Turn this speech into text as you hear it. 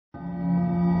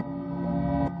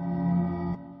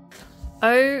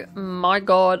Oh my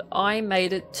god, I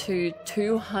made it to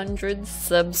 200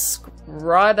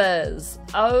 subscribers.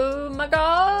 Oh my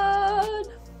god.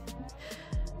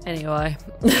 Anyway.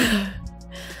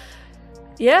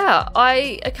 Yeah,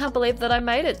 I can't believe that I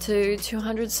made it to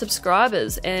 200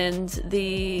 subscribers, and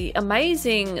the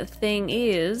amazing thing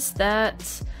is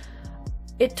that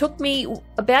it took me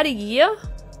about a year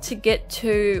to get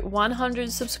to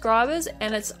 100 subscribers,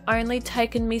 and it's only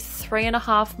taken me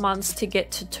 3.5 months to get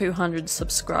to 200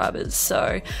 subscribers.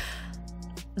 So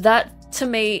that to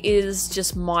me is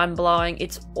just mind-blowing.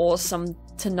 It's awesome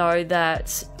to know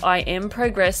that I am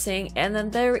progressing, and then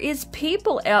there is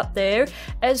people out there,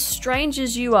 as strange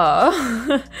as you are,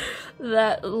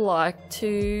 that like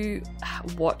to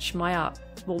watch my art,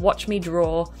 watch me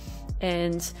draw,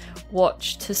 and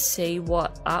watch to see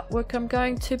what artwork I'm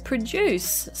going to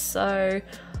produce. So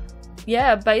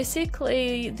yeah,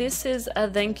 basically this is a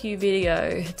thank you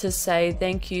video to say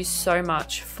thank you so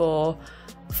much for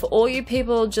all you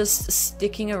people just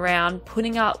sticking around,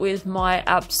 putting up with my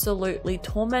absolutely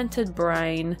tormented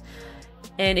brain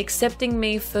and accepting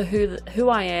me for who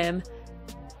I am,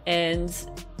 and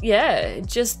yeah,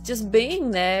 just being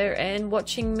there and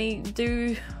watching me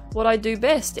do what I do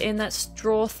best, and that's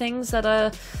draw things that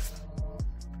are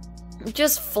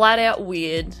just flat out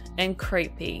weird and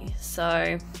creepy.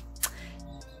 So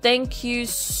thank you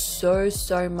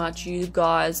so much. You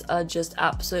guys are just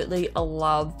absolutely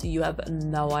loved. You have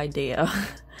no idea.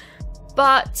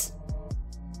 But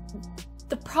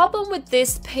the problem with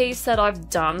this piece that I've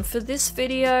done for this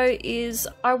video is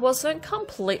I wasn't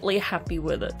completely happy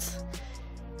with it.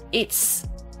 It's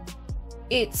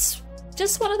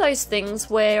just one of those things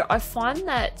where I find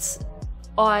that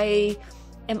I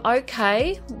am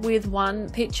okay with one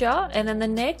picture, and then the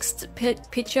next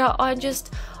picture I'm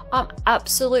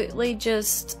absolutely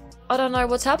just, I don't know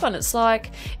what's happened. It's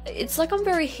like I'm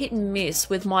very hit and miss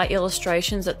with my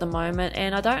illustrations at the moment,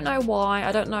 and I don't know why.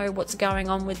 I don't know what's going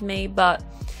on with me, but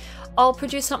I'll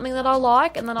produce something that I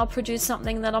like, and then I'll produce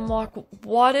something that I'm like,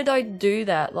 why did I do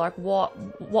that? Like, what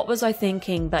was I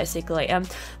thinking, basically? And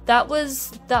that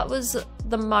was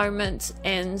the moment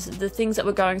and the things that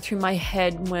were going through my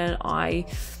head when I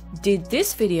did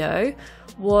this video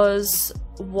was,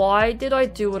 why did I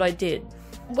do what I did?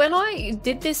 When I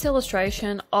did this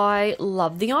illustration, I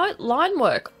loved the line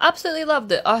work. Absolutely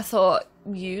loved it. I thought,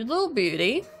 you little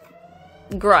beauty,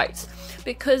 great.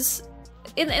 Because,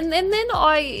 and then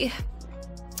I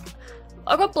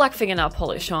got black fingernail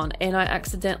polish on, and I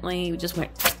accidentally just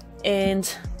went,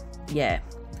 and yeah,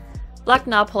 black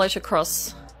nail polish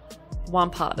across one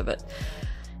part of it.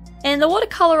 And the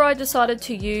watercolor I decided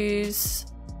to use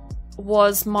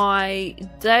was my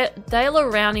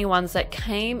Rowney ones that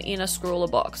came in a scrawler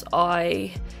box.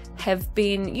 I have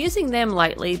been using them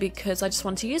lately because I just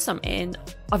want to use them, and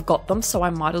I've got them, so I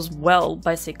might as well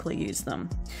basically use them.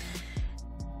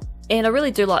 And I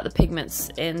really do like the pigments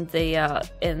and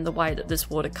the way that this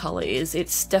watercolor is.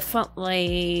 It's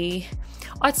definitely,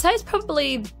 I'd say it's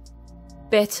probably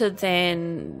better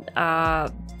than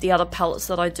the other palettes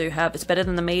that I do have. It's better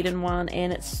than the Meeden one,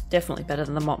 and it's definitely better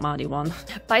than the Mott Marty one.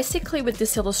 Basically with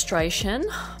this illustration,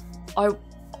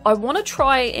 I want to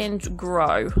try and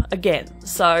grow again.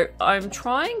 So I'm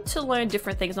trying to learn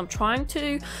different things. I'm trying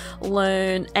to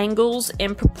learn angles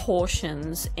and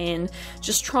proportions, and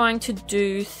just trying to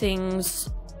do things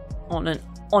on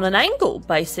an angle,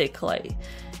 basically.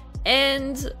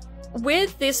 And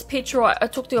with this picture, I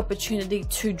took the opportunity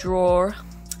to draw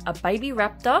a baby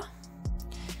raptor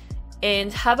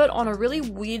and have it on a really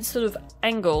weird sort of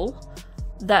angle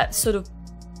that sort of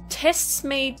tests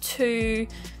me to,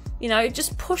 you know, it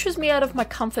just pushes me out of my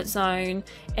comfort zone,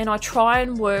 and I try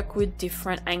and work with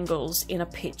different angles in a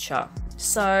picture.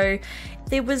 So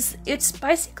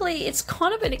it's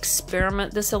kind of an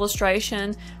experiment, this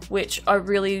illustration, which I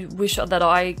really wish that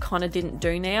I kind of didn't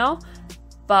do now.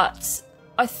 But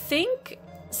I think,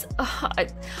 I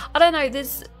don't know,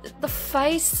 there's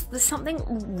something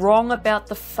wrong about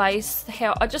the face.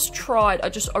 How I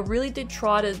really did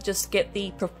try to just get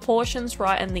the proportions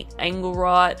right and the angle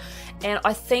right, and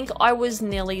I think I was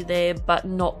nearly there, but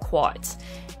not quite.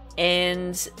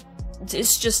 And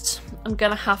it's just, I'm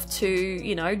gonna have to,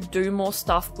 you know, do more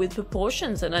stuff with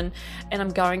proportions, and I'm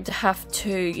going to have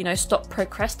to, you know, stop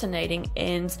procrastinating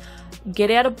and get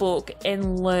out a book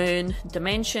and learn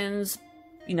dimensions,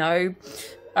 you know,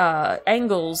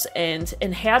 angles and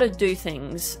how to do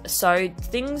things, so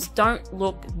things don't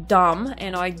look dumb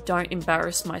and I don't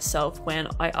embarrass myself when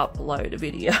I upload a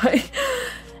video.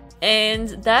 And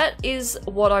that is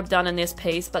what I've done in this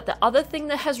piece. But the other thing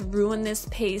that has ruined this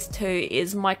piece too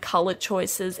is my color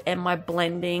choices and my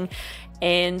blending.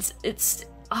 And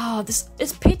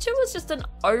this picture was just an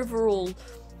overall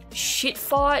shit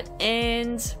fight,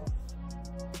 and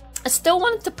I still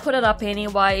wanted to put it up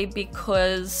anyway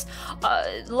because,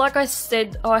 like I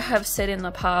have said in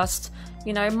the past,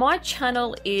 you know, my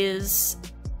channel is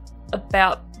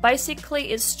about,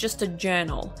 basically it's just a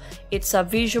journal. It's a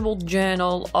visual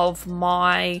journal of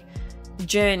my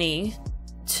journey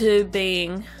to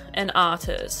being an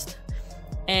artist,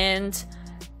 and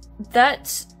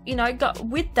that, you know,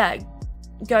 with that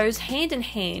goes hand in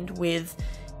hand with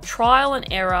trial and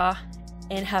error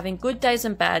and having good days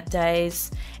and bad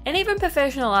days. And even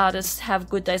professional artists have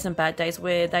good days and bad days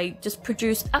where they just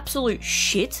produce absolute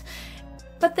shit,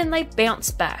 but then they bounce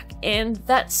back. And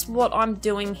that's what I'm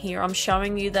doing here. I'm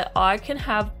showing you that I can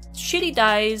have shitty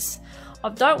days. I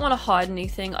don't want to hide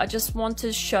anything. I just want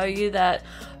to show you that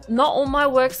not all my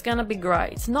work's going to be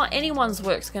great. Not anyone's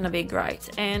work's going to be great.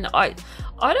 And I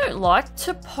don't like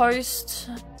to post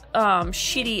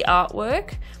shitty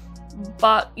artwork,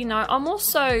 but, you know, I'm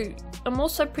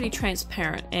also pretty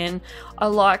transparent, and I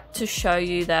like to show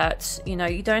you that, you know,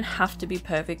 you don't have to be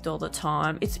perfect all the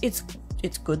time.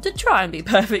 It's good to try and be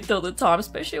perfect all the time,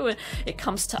 especially when it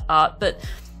comes to art, but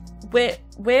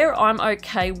where I'm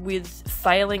okay with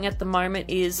failing at the moment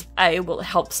is well, it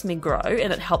helps me grow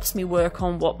and it helps me work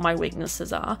on what my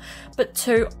weaknesses are, but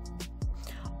 2,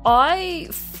 I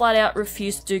flat out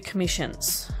refuse to do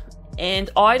commissions. And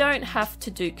I don't have to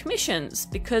do commissions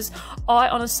because I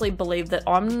honestly believe that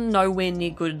I'm nowhere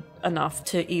near good enough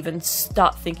to even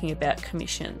start thinking about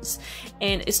commissions.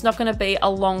 And it's not going to be a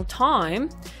long time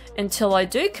until I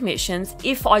do commissions,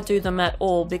 if I do them at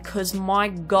all, because my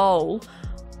goal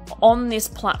on this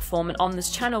platform and on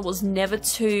this channel was never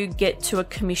to get to a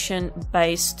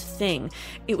commission-based thing.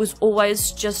 It was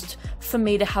always just for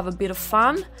me to have a bit of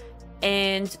fun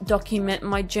and document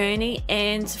my journey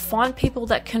and find people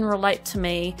that can relate to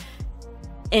me.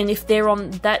 And if they're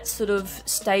on that sort of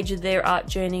stage of their art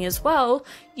journey as well,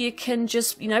 you can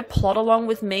just, you know, plot along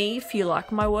with me if you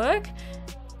like my work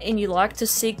and you like to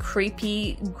see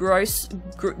creepy, gross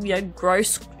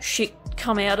shit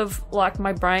come out of like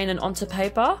my brain and onto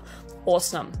paper.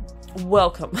 Awesome.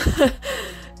 Welcome.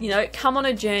 You know, come on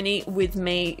a journey with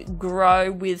me,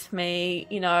 grow with me,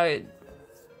 you know.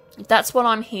 That's what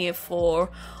I'm here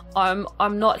for. I'm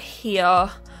not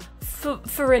here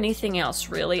for anything else,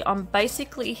 really. I'm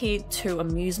basically here to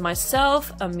amuse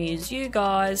myself, amuse you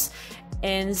guys,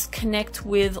 and connect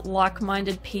with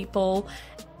like-minded people,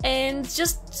 and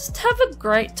just have a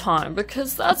great time,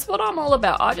 because that's what I'm all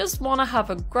about. I just want to have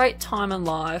a great time in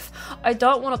life. I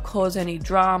don't want to cause any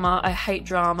drama. I hate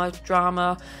drama.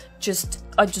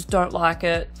 I just don't like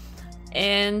it.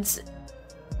 And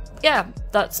yeah,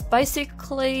 that's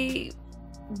basically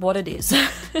what it is.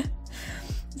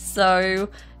 So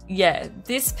yeah,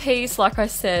 this piece, like I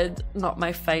said, not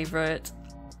my favorite.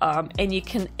 And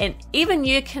even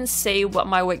you can see what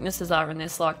my weaknesses are in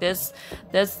this. Like there's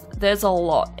a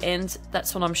lot, and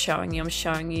that's what I'm showing you. I'm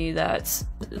showing you that,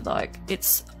 like,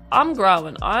 I'm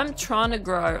growing. I'm trying to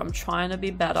grow. I'm trying to be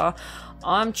better.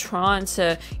 I'm trying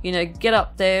to, you know, get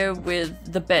up there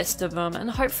with the best of them,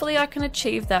 and hopefully I can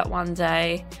achieve that one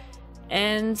day.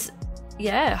 And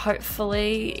yeah,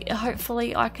 hopefully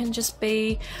I can just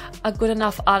be a good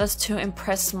enough artist to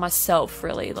impress myself,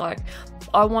 really. Like,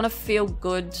 I want to feel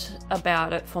good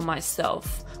about it for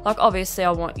myself. Like, obviously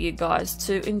I want you guys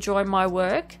to enjoy my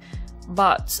work,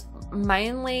 but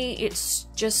mainly it's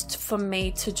just for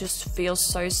me to just feel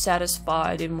so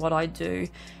satisfied in what I do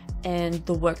and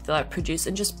the work that I produce,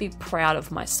 and just be proud of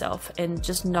myself, and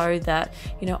just know that,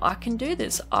 you know, I can do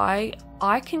this. I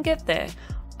can get there.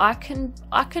 I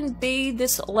can be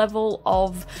this level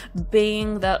of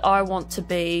being that I want to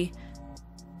be,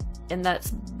 and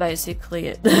that's basically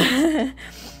it.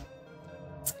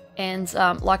 And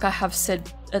like I have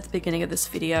said at the beginning of this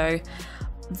video,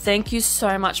 thank you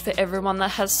so much for everyone that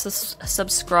has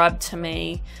subscribed to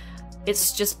me.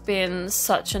 It's just been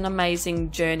such an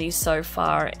amazing journey so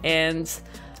far, and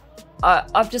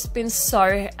I've just been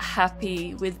so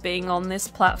happy with being on this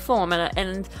platform.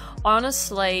 And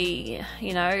honestly,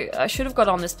 you know, I should have got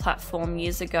on this platform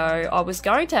years ago. I was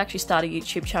going to actually start a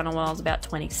YouTube channel when I was about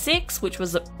 26, which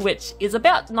is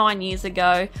about 9 years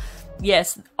ago.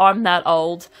 Yes, I'm that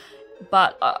old.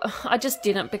 But I just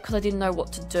didn't, because I didn't know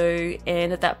what to do,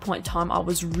 and at that point in time I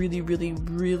was really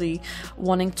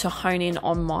wanting to hone in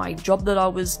on my job that I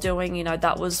was doing. You know,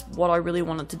 that was what I really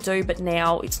wanted to do, but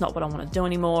now it's not what I want to do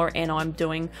anymore, and I'm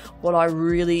doing what I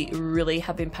really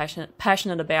have been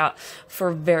passionate about for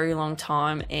a very long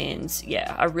time. And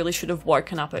yeah, I really should have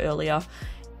woken up earlier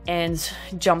and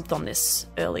jumped on this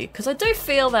early, because I do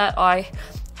feel that I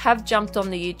have jumped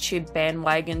on the YouTube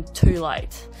bandwagon too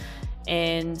late.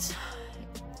 And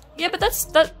yeah, but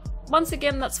that once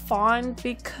again, that's fine,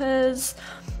 because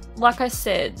like I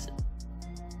said,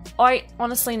 I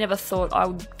honestly never thought I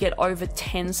would get over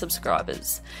 10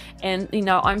 subscribers. And you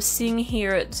know, I'm sitting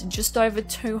here at just over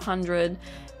 200,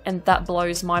 and that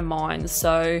blows my mind.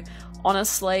 So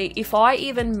honestly, if I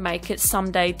even make it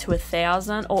someday to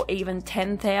 1,000 or even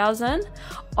 10,000,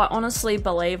 I honestly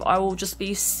believe I will just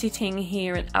be sitting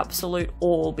here in absolute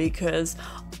awe, because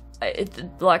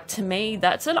like, to me,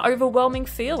 that's an overwhelming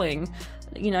feeling,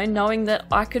 you know, knowing that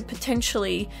I could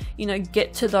potentially, you know,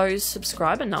 get to those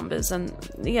subscriber numbers. And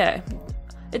yeah,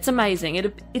 it's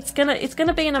amazing. It's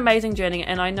gonna be an amazing journey,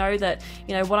 and I know that,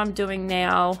 you know, what I'm doing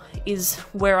now is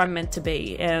where I'm meant to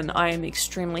be, and I am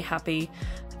extremely happy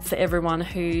for everyone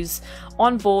who's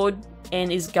on board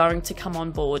and is going to come on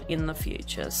board in the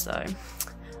future. So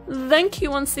thank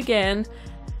you once again.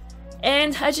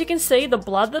 And as you can see, the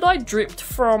blood that I dripped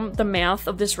from the mouth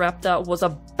of this raptor was a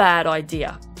bad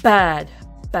idea. Bad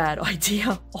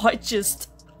idea.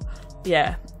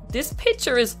 Yeah, this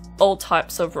picture is all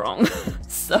types of wrong.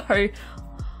 So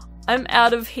I'm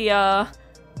out of here.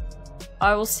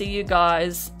 I will see you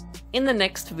guys in the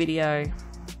next video,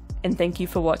 and thank you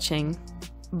for watching.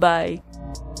 Bye.